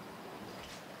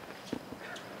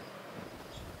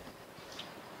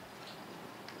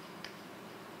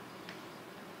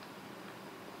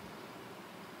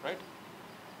 right?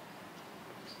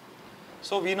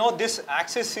 So we know this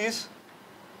axis is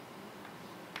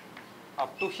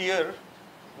up to here.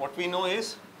 What we know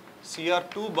is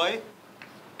CR2 by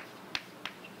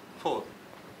 4.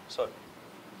 Sorry,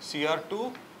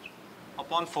 CR2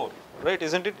 upon 4. Right?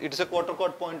 Isn't it? It is a quarter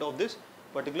chord point of this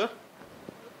particular,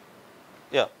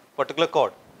 particular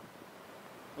chord,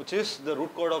 which is the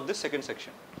root chord of this second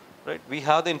section. Right? We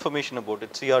have the information about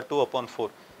it. CR2 upon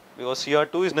 4, because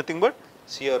CR2 is nothing but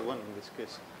CR1 in this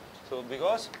case. So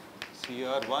because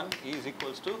CR1 is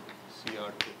equals to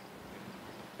CR2,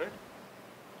 right,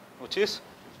 which is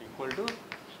equal to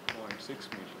 0.6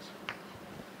 meters.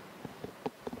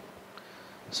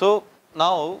 So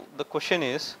now the question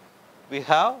is, we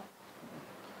have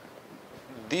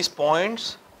these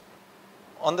points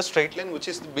on the straight line, which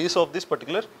is the base of this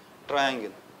particular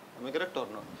triangle. Am I correct or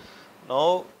not?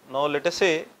 Now let us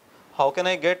say, how can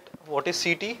I get what is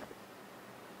CT?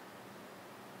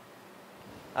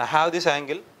 I have this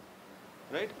angle,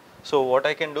 right? So what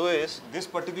I can do is this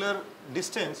particular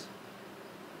distance.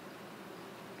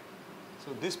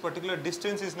 So this particular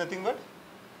distance is nothing but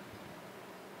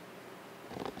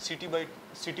CT by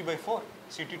 4,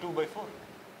 CT2 by 4,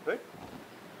 right?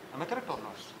 Am I correct or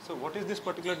not? So what is this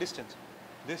particular distance?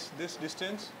 This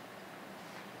distance.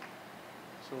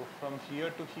 So from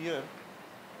here to here,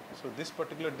 so this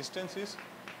particular distance is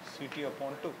CT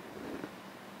upon 2,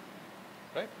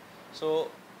 right? So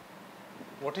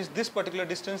what is this particular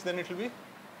distance? Then it will be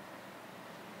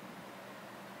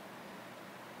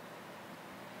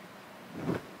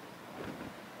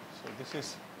this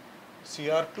is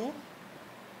CR2,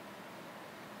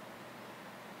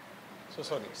 so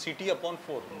sorry, CT upon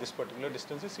 4, this particular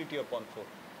distance is CT upon 4,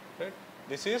 right?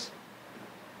 This is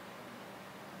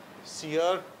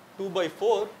CR2 by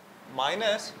 4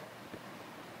 minus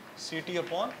CT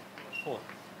upon 4.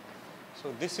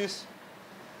 So this is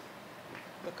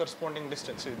the corresponding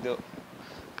distance.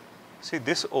 See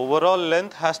this overall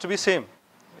length has to be same,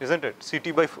 isn't it?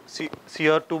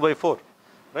 CR2 by 4,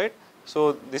 right?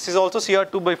 So this is also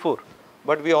CR2 by 4,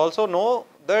 but we also know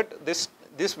that this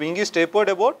wing is tapered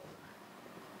about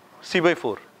C by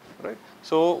 4, right?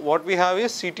 So what we have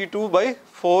is CT2 by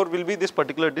 4 will be this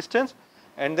particular distance,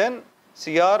 and then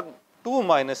CR2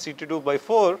 minus CT2 by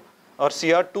 4, or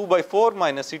CR2 by 4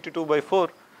 minus CT2 by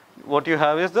 4, what you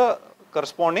have is the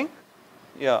corresponding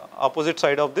opposite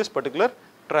side of this particular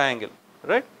triangle,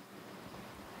 right?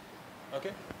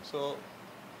 Okay, so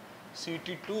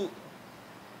CT2,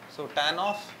 so tan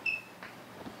of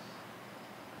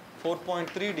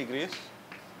 4.3 degrees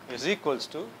is equals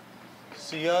to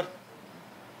CR2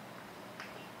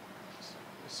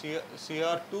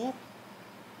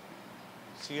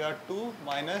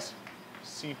 minus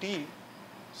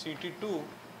CT2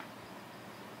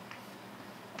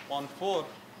 upon 4,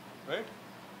 right,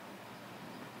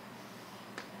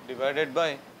 divided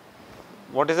by,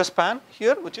 what is the span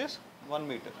here, which is 1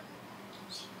 meter,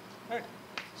 right?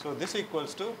 So this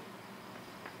equals to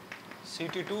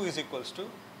CT2 is equals to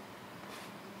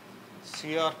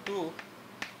CR2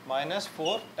 minus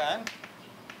 4 tan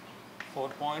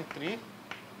 4.3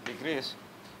 degrees.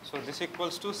 So this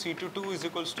equals to C22 is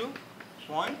equals to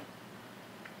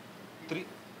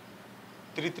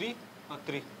 0.33 or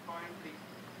 3.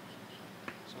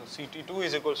 So CT2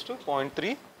 is equals to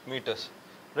 0.3 meters,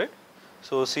 right?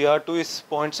 So CR2 is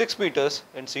 0.6 meters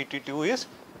and CT2 is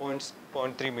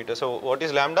 0.3 meters. So what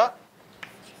is lambda?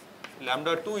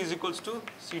 Lambda 2 is equals to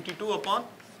CT2 upon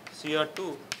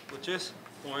CR2, which is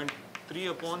 0.3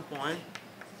 upon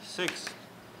 0.6,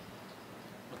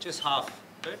 which is half,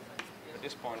 right? That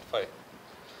is 0.5.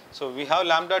 So we have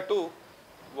lambda 2.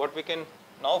 What we can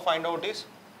now find out is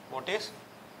what is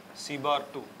C bar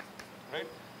 2, right?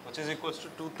 Which is equals to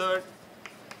 2/3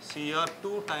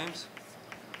 CR2 times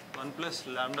 1 plus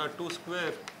lambda 2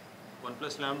 square, 1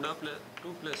 plus lambda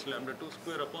 2 plus lambda 2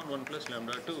 square upon 1 plus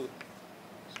lambda 2.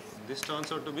 So this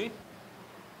turns out to be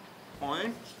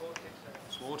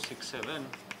 0.467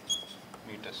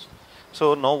 meters.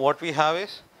 So now what we have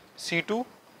is C2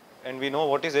 and we know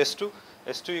what is S2.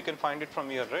 S2 you can find it from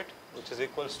here, right? Which is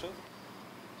equals to,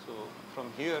 so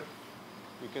from here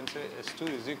you can say S2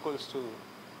 is equals to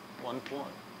 1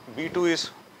 point, B2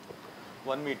 is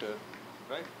 1 meter,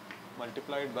 right?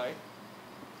 Multiplied by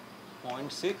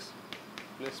 0.6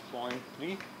 plus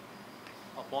 0.3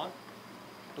 upon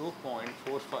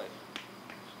 2.45,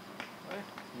 right,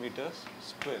 meters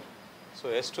square. So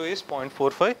S2 is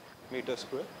 0.45 meters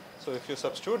square. So if you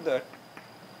substitute that,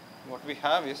 what we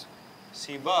have is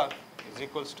C bar is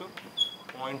equals to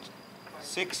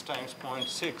 0.6 times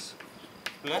 0.6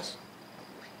 plus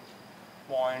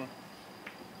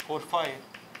 0.45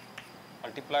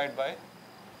 multiplied by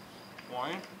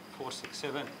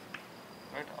 0.467,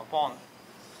 right, upon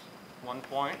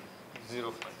 1.05.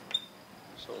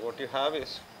 So what you have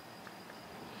is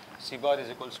C bar is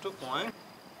equals to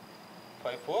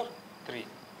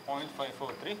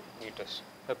 0.543 meters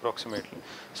approximately.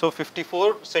 So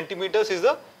 54 centimeters is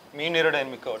the mean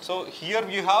aerodynamic chord. So here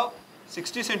you have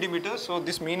 60 centimeters. So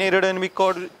this mean aerodynamic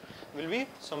chord will be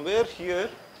somewhere here,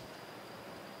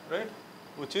 right,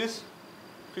 which is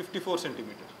 54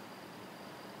 centimeters.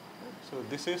 So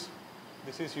this is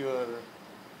your,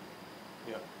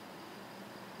 yeah,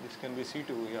 this can be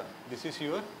C2, yeah, this is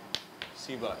your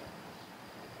C bar,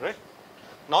 right.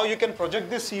 Now you can project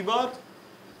this C bar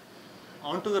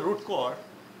onto the root chord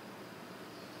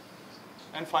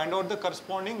and find out the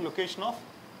corresponding location of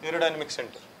aerodynamic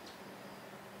center.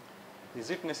 Is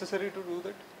it necessary to do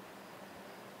that?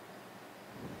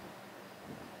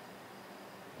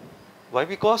 Why?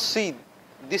 Because see,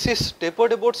 this is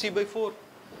tapered about C by 4.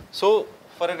 So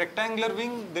for a rectangular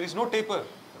wing there is no taper,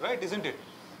 right, isn't it?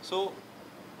 So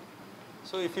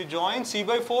if you join C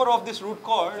by 4 of this root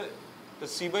chord, the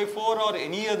C by 4 or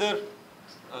any other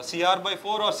CR by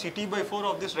 4 or CT by 4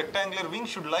 of this rectangular wing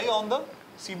should lie on the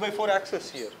C by 4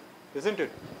 axis here, isn't it?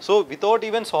 So without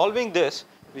even solving this,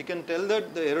 we can tell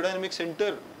that the aerodynamic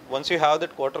center, once you have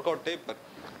that quarter chord taper,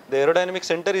 the aerodynamic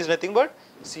center is nothing but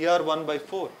CR1 by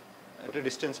 4 at a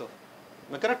distance of,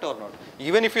 am I correct or not?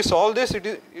 Even if you solve this,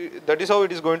 that is how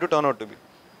it is going to turn out to be.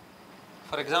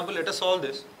 For example, let us solve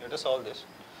this.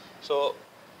 So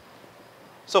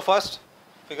first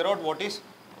figure out what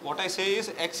I say is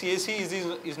XAC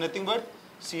is nothing but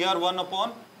CR1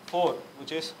 upon 4,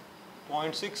 which is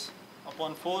 0.6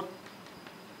 upon 4,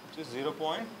 which is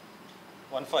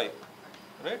 0.15,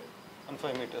 right,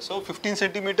 15 meters. So 15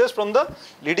 centimeters from the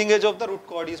leading edge of the root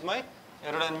chord is my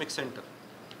aerodynamic center.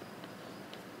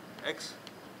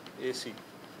 XAC,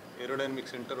 aerodynamic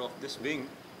center of this wing,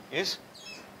 is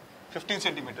 15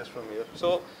 centimeters from here.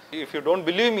 So if you don't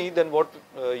believe me, then what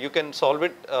you can solve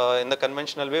it in the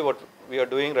conventional way, what we are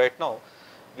doing right now.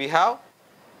 We have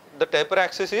the taper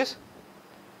axis is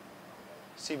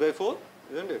C by 4,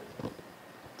 isn't it?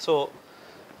 So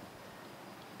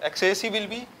XAC will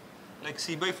be like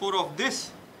C by 4 of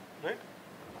this, right?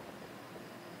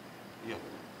 Yeah.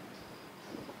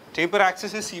 Taper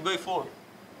axis is C by 4.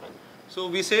 Right? So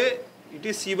we say it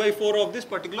is C by 4 of this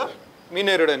particular mean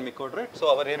aerodynamic chord, right?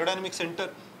 So our aerodynamic center,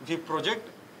 if we project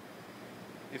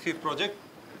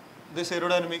this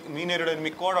mean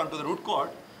aerodynamic chord onto the root chord,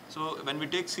 so when we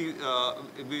take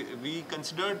we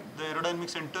considered the aerodynamic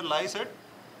center lies at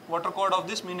quarter chord of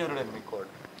this mean aerodynamic chord.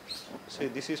 Say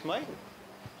this is my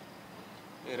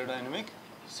aerodynamic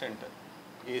center,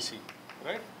 AC,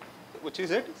 right? Which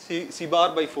is at C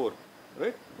bar by 4,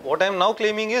 right? What I am now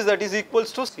claiming is that is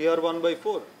equals to CR1 by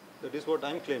 4. That is what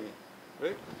I am claiming,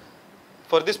 right?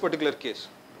 For this particular case,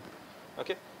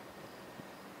 okay.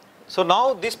 So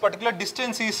now this particular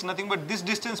distance is nothing but this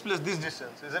distance plus this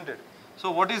distance, isn't it?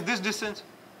 So what is this distance?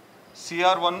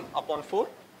 CR1 upon 4,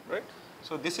 right?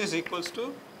 So this is equals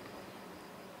to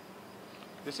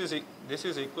this is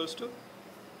equals to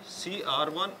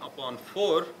CR1 upon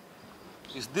 4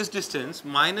 is this distance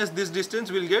minus this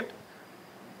distance, will get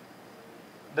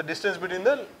the distance between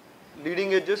the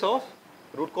leading edges of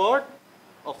root chord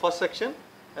of first section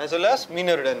as well as mean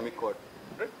aerodynamic chord,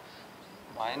 right?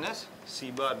 Minus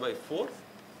C bar by 4.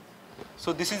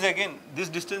 So this is again, this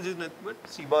distance is nothing but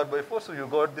C bar by 4. So you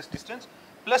got this distance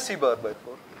plus C bar by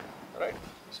 4, right?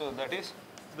 So that is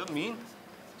the mean.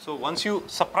 So once you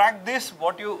subtract this,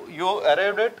 what you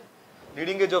arrived at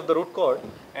leading edge of the root chord,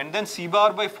 and then C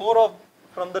bar by 4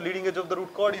 from the leading edge of the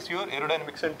root chord is your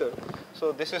aerodynamic center.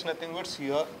 So this is nothing but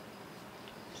CR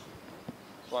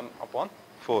 1 upon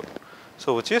 4.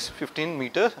 So which is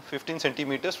 15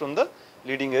 centimeters from the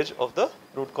leading edge of the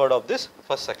root chord of this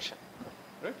first section,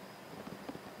 right?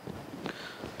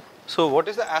 So what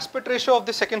is the aspect ratio of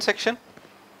the second section?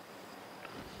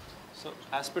 So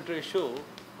aspect ratio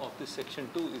of this section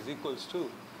 2 is equals to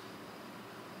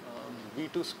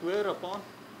B2 square upon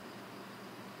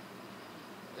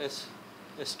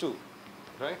S2,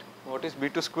 right? What is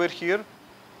B2 square here?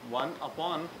 1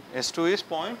 upon S2 is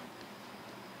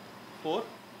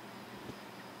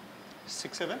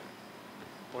 0.467.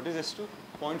 What is S2?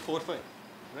 0.45,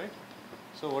 right?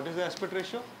 So what is the aspect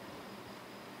ratio?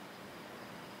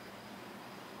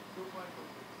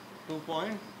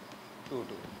 2.22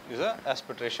 is the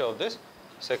aspect ratio of this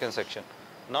second section.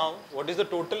 Now what is the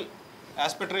total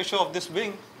aspect ratio of this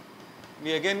wing?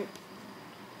 We again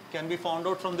can be found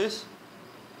out from this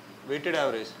weighted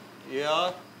average.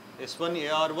 AR S1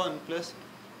 AR1 plus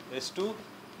S2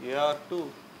 AR2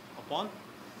 upon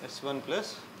S1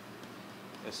 plus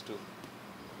S2.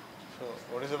 So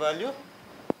what is the value?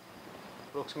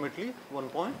 Approximately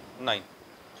 1.9, right?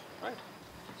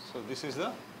 So this is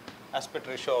the aspect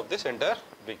ratio of this entire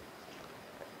wing.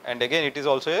 And again it is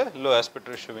also a low aspect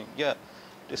ratio wing. Yeah,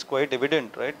 it is quite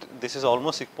evident, right? This is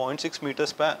almost 0.6 meter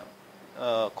span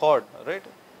chord, right?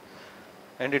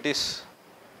 And it is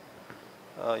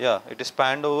it is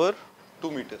spanned over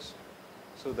 2 meters.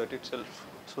 So that itself,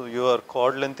 so your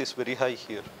chord length is very high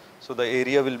here. So the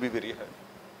area will be very high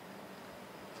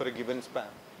for a given span.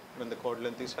 When the chord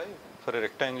length is high, for a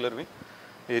rectangular wing,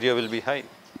 area will be high,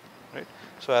 right?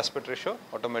 So aspect ratio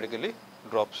automatically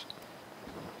drops.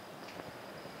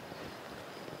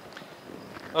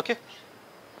 Okay.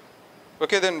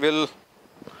 Okay, then we'll,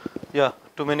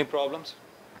 too many problems.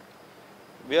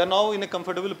 We are now in a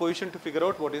comfortable position to figure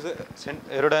out what is the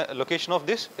location of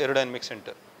this aerodynamic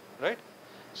center, right?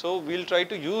 So we'll try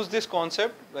to use this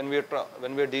concept when we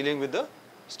are dealing with the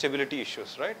stability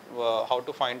issues, right? How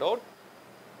to find out,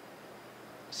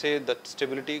 say, the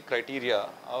stability criteria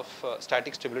of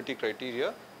static stability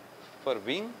criteria for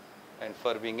wing and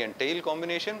tail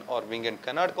combination, or wing and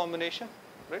canard combination,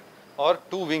 right? Or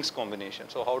two wings combination.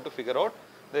 So how to figure out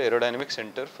the aerodynamic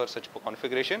center for such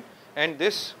configuration, and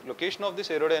this location of this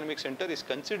aerodynamic center is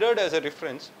considered as a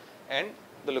reference, and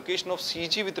the location of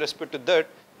CG with respect to that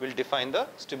will define the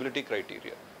stability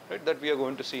criteria, right? That we are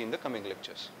going to see in the coming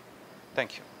lectures.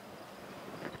 Thank you.